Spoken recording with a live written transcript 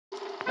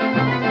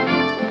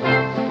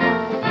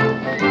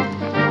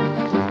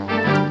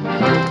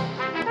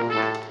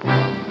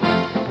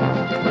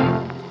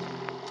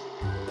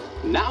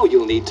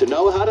need to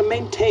know how to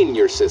maintain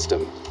your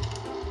system.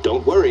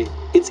 Don't worry,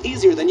 it's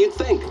easier than you'd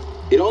think.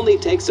 It only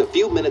takes a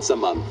few minutes a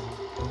month.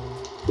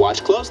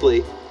 Watch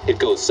closely. It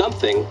goes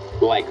something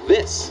like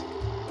this.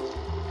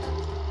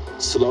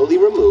 Slowly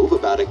remove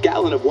about a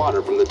gallon of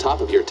water from the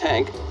top of your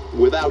tank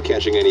without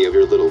catching any of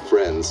your little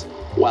friends,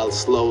 while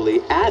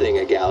slowly adding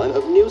a gallon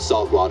of new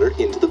salt water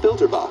into the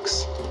filter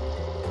box.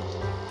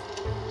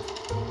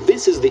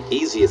 This is the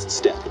easiest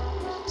step.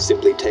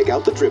 Simply take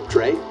out the drip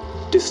tray,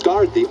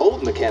 discard the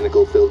old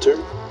mechanical filter,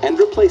 and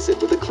replace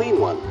it with a clean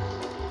one.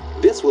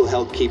 This will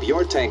help keep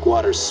your tank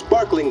water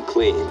sparkling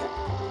clean.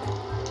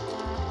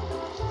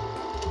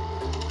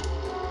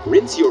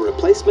 Rinse your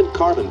replacement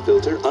carbon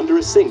filter under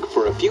a sink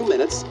for a few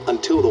minutes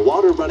until the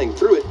water running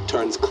through it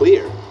turns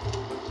clear.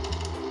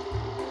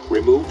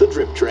 Remove the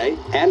drip tray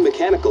and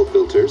mechanical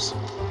filters.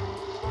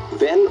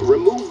 Then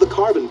remove the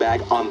carbon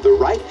bag on the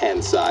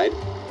right-hand side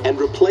and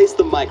replace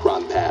the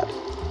micron pad.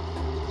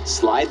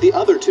 Slide the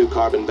other two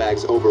carbon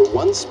bags over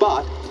one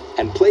spot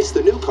and place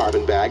the new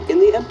carbon bag in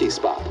the empty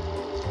spot.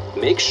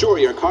 Make sure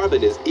your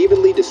carbon is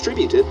evenly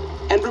distributed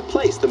and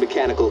replace the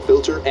mechanical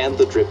filter and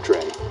the drip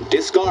tray.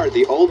 Discard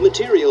the old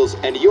materials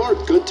and you're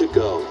good to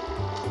go.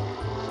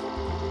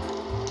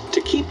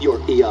 To keep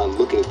your EON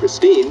looking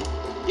pristine,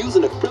 use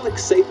an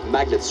Acrylic-Safe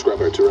magnet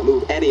scrubber to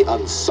remove any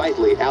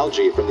unsightly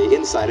algae from the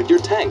inside of your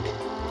tank.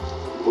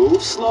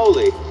 Move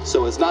slowly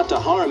so as not to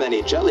harm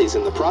any jellies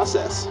in the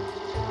process.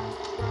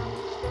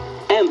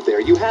 And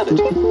there you have it.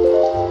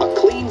 A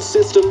clean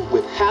system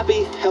with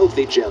happy,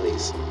 healthy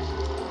jellies.